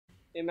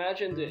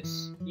Imagine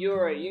this. You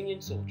are a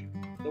Union soldier.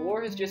 The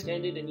war has just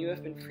ended and you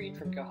have been freed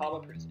from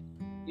Cahaba prison.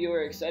 You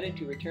are excited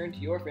to return to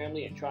your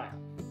family in triumph.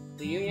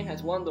 The Union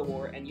has won the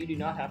war and you do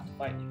not have to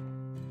fight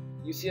anymore.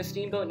 You see a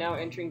steamboat now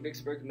entering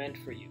Vicksburg meant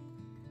for you.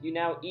 You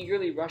now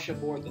eagerly rush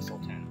aboard the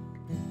Sultana.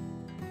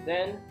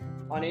 Then,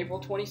 on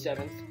April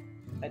 27th,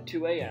 at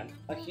 2 a.m.,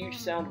 a huge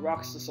sound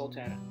rocks the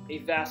Sultana, a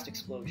vast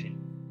explosion.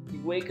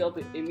 You wake up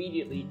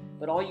immediately,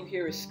 but all you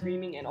hear is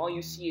screaming and all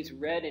you see is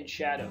red and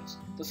shadows.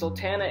 The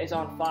Sultana is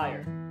on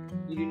fire.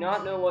 You do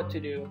not know what to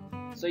do,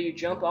 so you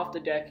jump off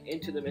the deck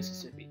into the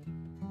Mississippi.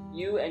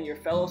 You and your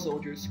fellow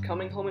soldiers,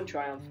 coming home in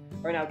triumph,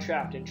 are now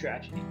trapped in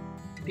tragedy.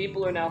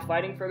 People are now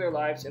fighting for their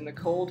lives in the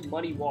cold,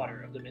 muddy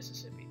water of the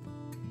Mississippi.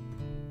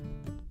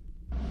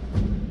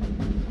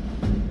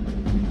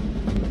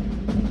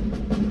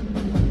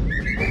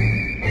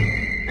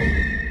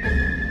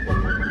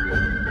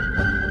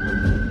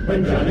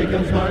 When Johnny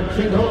comes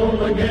marching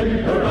home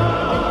again,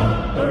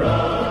 hurrah,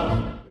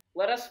 hurrah.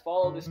 Let us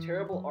follow this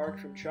terrible arc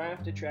from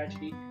triumph to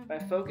tragedy by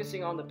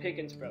focusing on the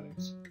Pickens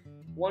brothers.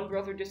 One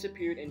brother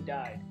disappeared and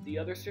died. The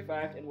other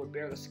survived and would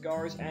bear the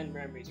scars and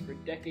memories for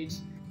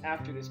decades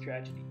after this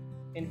tragedy.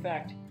 In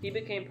fact, he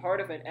became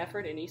part of an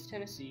effort in East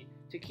Tennessee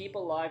to keep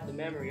alive the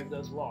memory of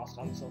those lost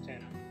on the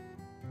Sultana.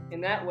 In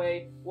that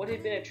way, what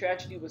had been a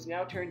tragedy was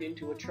now turned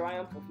into a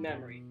triumph of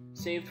memory,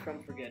 saved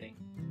from forgetting.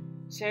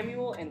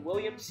 Samuel and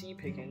William C.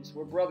 Pickens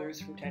were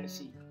brothers from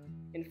Tennessee.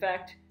 In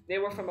fact, they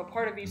were from a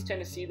part of East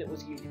Tennessee that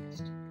was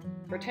Unionist.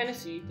 For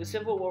Tennessee, the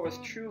Civil War was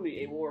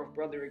truly a war of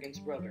brother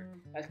against brother,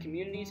 as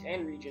communities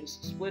and regions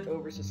split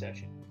over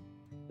secession.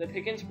 The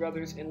Pickens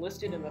brothers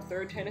enlisted in the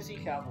 3rd Tennessee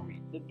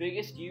Cavalry, the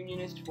biggest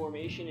Unionist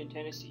formation in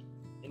Tennessee.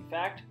 In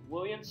fact,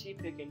 William C.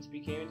 Pickens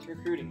became its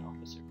recruiting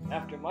officer.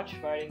 After much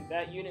fighting,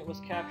 that unit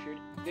was captured,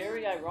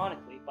 very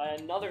ironically, by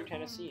another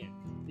Tennessean,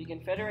 the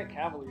Confederate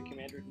cavalry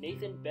commander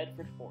Nathan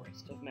Bedford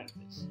Forrest of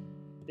Memphis.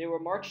 They were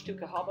marched to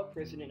Cahaba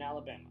Prison in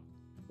Alabama.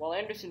 While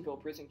Andersonville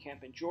Prison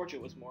Camp in Georgia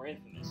was more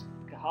infamous,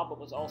 Cahaba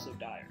was also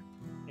dire.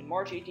 In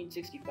March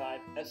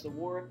 1865, as the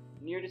war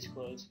neared its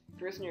close,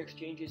 prisoner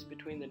exchanges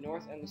between the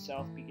North and the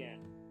South began.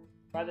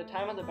 By the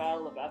time of the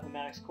Battle of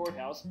Appomattox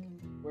Courthouse,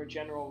 where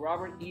General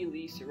Robert E.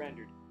 Lee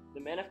surrendered,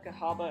 the men of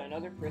Cahaba and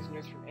other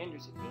prisoners from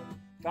Andersonville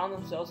found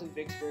themselves in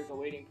Vicksburg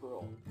awaiting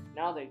parole.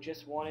 Now they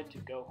just wanted to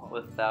go home.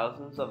 With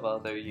thousands of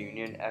other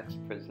Union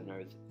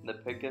ex-prisoners, the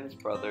Pickens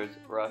brothers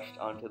rushed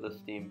onto the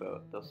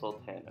steamboat, the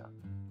Sultana,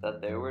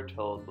 that they were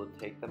told would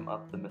take them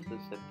up the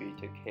Mississippi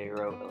to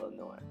Cairo,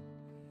 Illinois.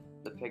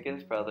 The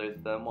Pickens brothers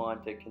then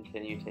wanted to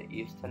continue to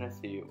East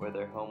Tennessee, where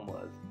their home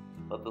was,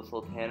 but the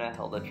Sultana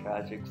held a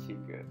tragic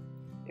secret.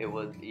 It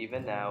was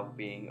even now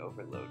being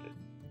overloaded.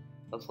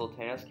 The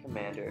Sultana's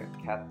commander,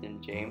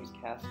 Captain James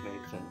Cass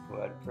Mason, who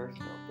had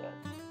personal debt,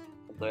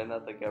 had learned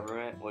that the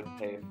government would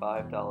pay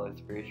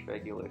 $5 for each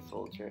regular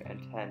soldier and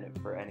 $10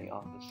 for any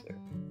officer.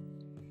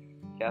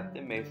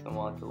 Captain Mason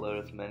wanted to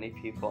load as many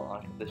people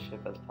onto the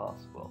ship as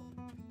possible.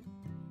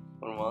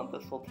 When one of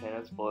the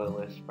Sultana's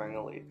boilers sprung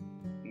a leak,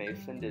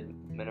 Mason did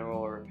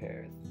mineral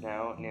repairs.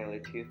 Now,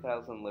 nearly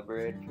 2,000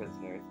 liberated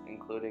prisoners,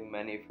 including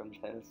many from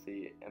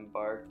Tennessee,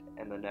 embarked,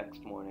 and the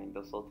next morning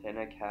the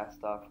Sultana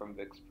cast off from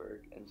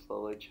Vicksburg and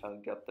slowly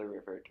chugged up the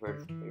river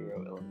towards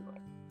Cairo,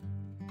 Illinois.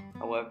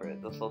 However,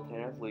 the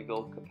Sultana's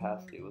legal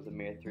capacity was a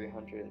mere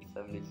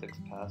 376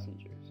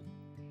 passengers.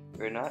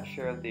 We are not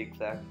sure of the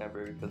exact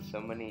number because so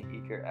many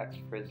eager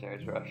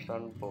ex-prisoners rushed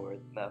on board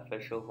that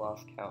officials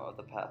lost count of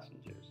the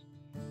passengers.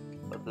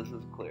 But this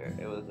is clear,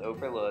 it was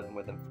overloaded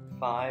more than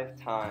 5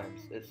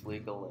 times its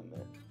legal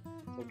limit.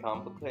 To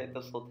complicate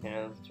the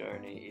Sultana's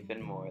journey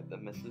even more, the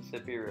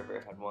Mississippi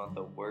River had one of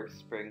the worst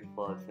spring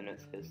floods in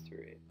its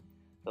history.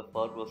 The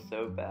flood was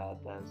so bad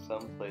that in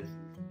some places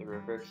the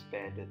river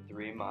expanded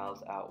 3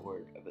 miles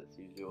outward of its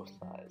usual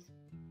size.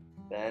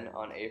 Then,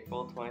 on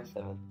April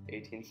 27,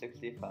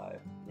 1865,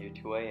 near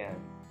 2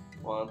 a.m.,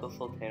 one of the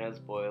Sultana's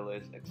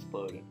boilers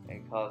exploded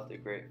and caused a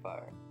great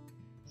fire.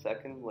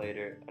 Seconds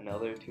later,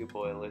 another 2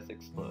 boilers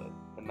exploded.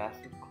 The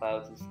massive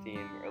clouds of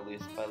steam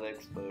released by the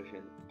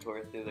explosion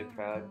tore through the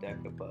crowd deck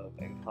above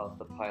and caused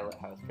the pilot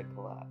house to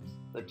collapse.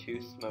 The 2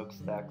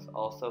 smokestacks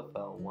also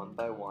fell one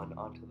by one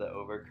onto the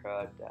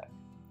overcrowded deck.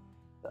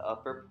 The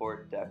upper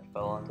port deck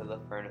fell onto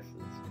the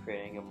furnaces,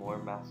 creating a more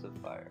massive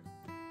fire.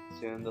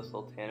 Soon the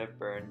Sultana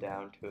burned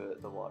down to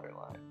the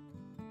waterline.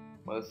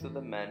 Most of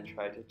the men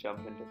tried to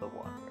jump into the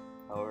water.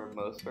 However,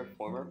 most were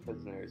former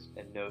prisoners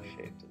in no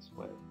shape to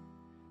swim.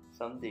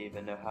 Some didn't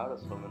even know how to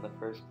swim in the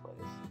first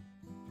place.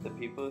 The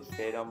people who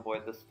stayed on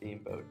board the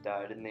steamboat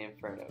died in the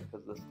inferno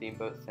because the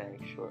steamboat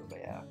sank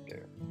shortly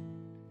after.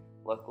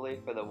 Luckily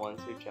for the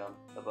ones who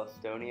jumped, the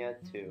Bostonia,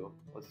 too,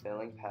 was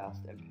sailing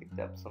past and picked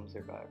up some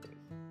survivors.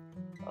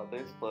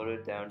 Others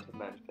floated down to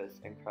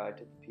Memphis and cried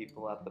to the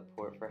people at the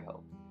port for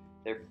help.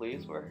 Their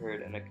pleas were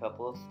heard and a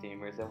couple of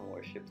steamers and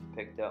warships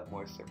picked up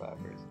more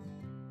survivors.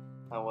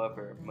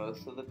 However,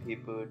 most of the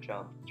people who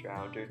jumped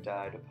drowned or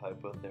died of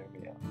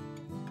hypothermia.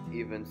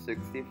 Even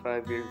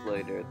 65 years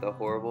later, the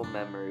horrible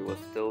memory was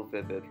still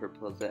vivid for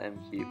Pleasant and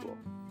Keeble.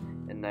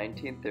 In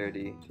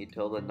 1930, he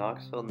told the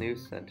Knoxville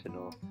News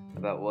Sentinel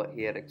about what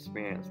he had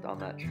experienced on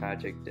that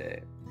tragic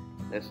day.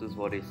 This is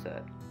what he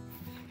said.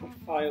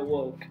 I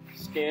awoke,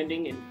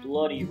 standing in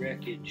bloody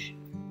wreckage.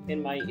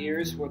 In my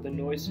ears were the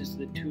noises of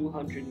the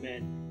 200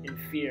 men in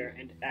fear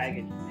and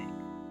agony.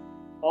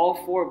 All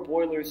 4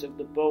 boilers of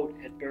the boat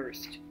had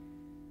burst.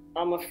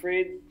 I'm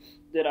afraid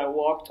that I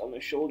walked on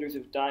the shoulders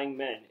of dying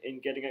men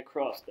in getting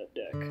across that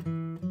deck.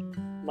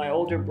 My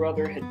older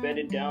brother had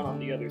bedded down on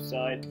the other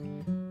side,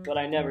 but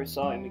I never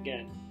saw him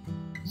again.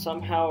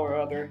 Somehow or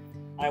other,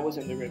 I was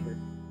in the river.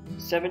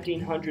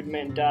 1,700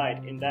 men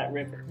died in that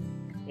river,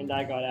 and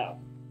I got out.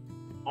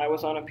 I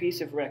was on a piece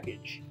of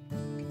wreckage.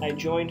 I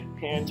joined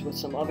hands with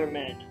some other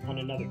men on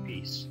another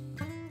piece.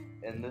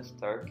 In this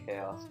dark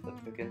chaos, the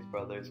Pickens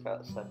brothers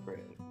got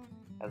separated.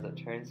 As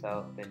it turns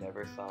out, they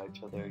never saw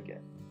each other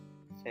again.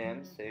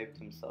 Sam saved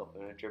himself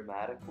in a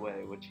dramatic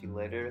way, which he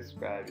later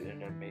described in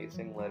an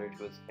amazing letter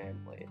to his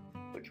family,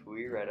 which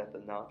we read at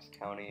the Knox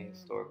County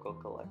Historical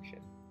Collection.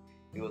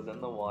 He was in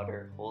the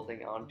water,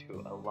 holding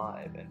onto a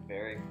live and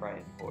very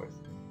frightened horse.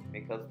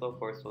 Because the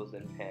horse was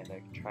in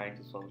panic, trying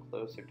to swim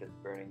closer to the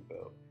burning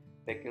boat,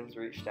 Pickens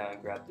reached out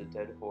and grabbed the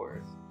dead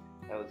horse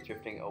that was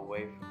drifting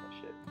away from the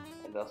ship,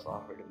 and thus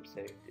offered him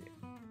safety.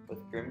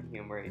 With grim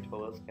humor, he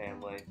told his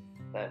family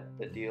that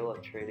the deal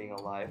of trading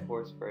a live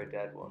horse for a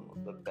dead one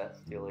was the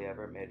best deal he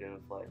ever made in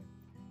his life.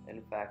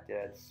 In fact,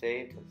 it had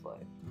saved his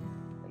life.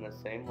 In the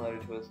same letter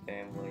to his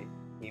family,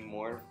 he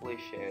mournfully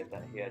shared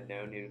that he had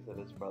no news of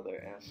his brother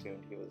and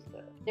assumed he was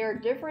dead. There are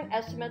different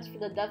estimates for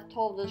the death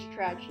toll of this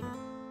tragedy.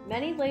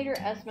 Many later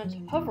estimates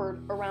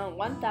hovered around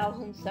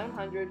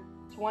 1,700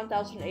 to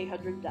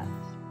 1,800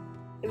 deaths.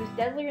 It was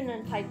deadlier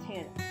than the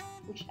Titanic,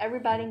 which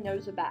everybody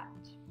knows about.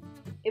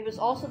 It was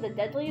also the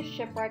deadliest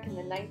shipwreck in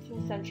the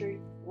 19th century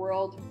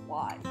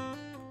worldwide.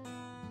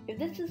 If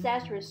this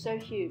disaster is so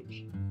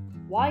huge,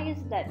 why is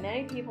it that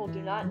many people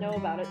do not know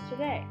about it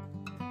today?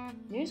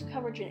 News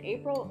coverage in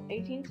April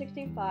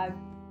 1865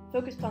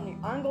 focused on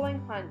the ongoing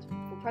hunt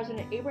for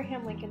President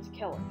Abraham Lincoln's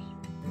killers.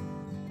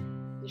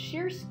 The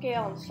sheer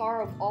scale and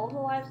sorrow of all the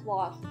lives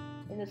lost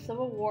in the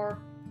Civil War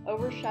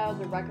overshadowed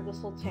the wreck of the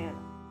Sultana.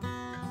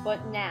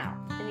 But now,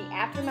 in the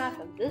aftermath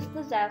of this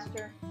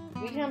disaster,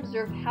 we can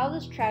observe how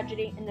this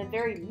tragedy, in the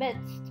very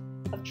midst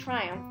of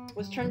triumph,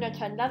 was turned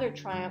into another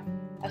triumph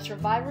as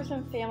survivors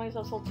and families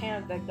of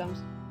Sultana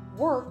victims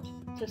worked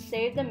to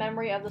save the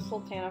memory of the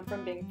Sultana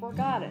from being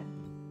forgotten.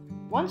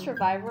 One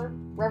survivor,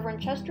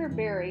 Reverend Chester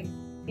Berry,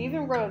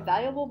 even wrote a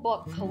valuable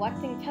book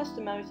collecting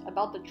testimonies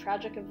about the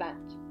tragic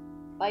event.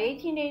 By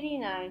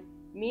 1889,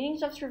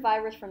 meetings of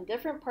survivors from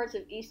different parts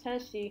of East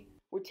Tennessee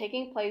were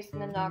taking place in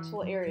the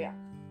Knoxville area.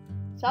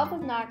 South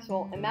of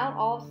Knoxville, in Mount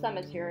Olive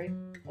Cemetery,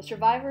 a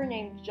survivor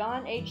named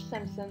John H.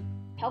 Simpson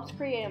helped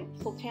create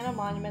a Sultana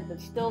monument that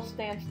still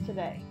stands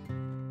today.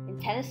 In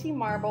Tennessee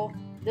marble,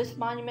 this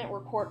monument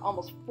records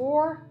almost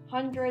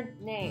 400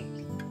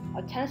 names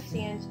of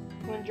Tennesseans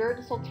who endured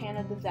the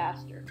Sultana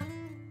disaster.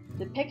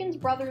 The Pickens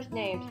brothers'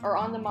 names are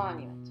on the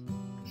monument: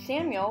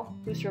 Samuel,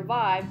 who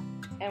survived,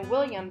 and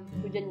William,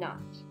 who did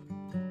not.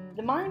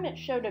 The monument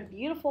showed a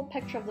beautiful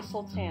picture of the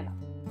Sultana.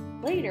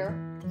 Later,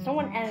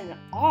 someone added an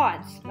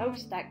odd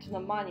smokestack to the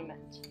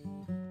monument.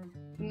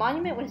 The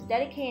monument was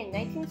dedicated in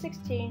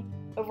 1916,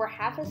 over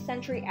half a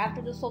century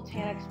after the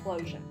Sultana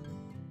explosion.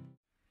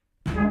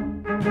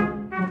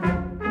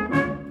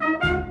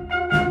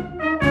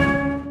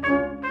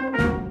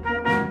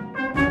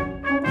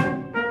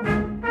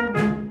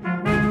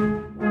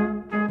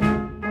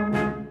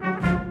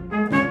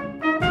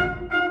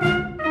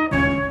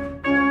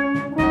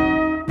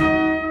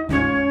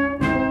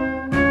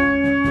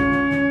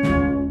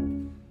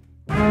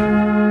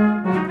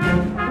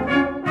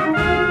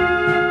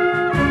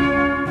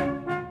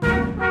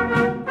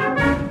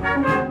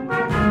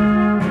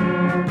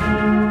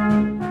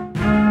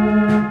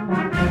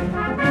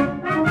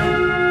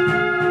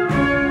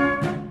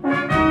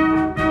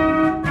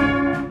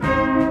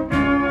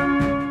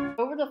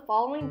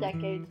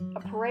 Decades, a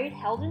parade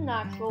held in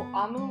Knoxville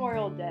on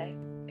Memorial Day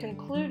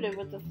concluded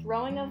with the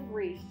throwing of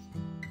wreaths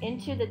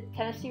into the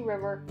Tennessee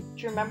River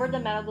to remember the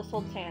men of the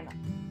Sultana.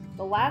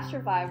 The last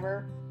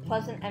survivor,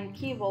 Pleasant M.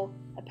 Keeble,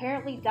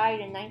 apparently died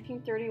in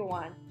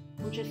 1931,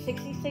 which is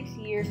 66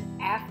 years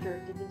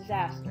after the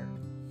disaster.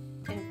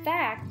 In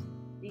fact,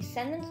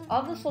 descendants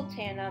of the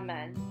Sultana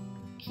men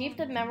keep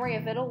the memory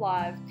of it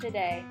alive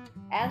today,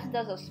 as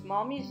does a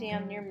small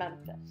museum near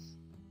Memphis.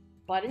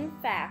 But in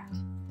fact,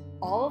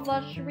 all of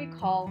us should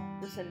recall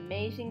this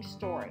amazing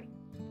story,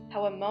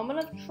 how a moment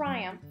of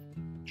triumph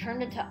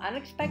turned into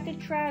unexpected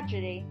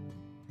tragedy,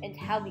 and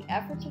how the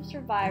efforts of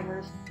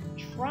survivors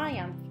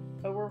triumphed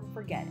over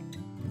forgetting.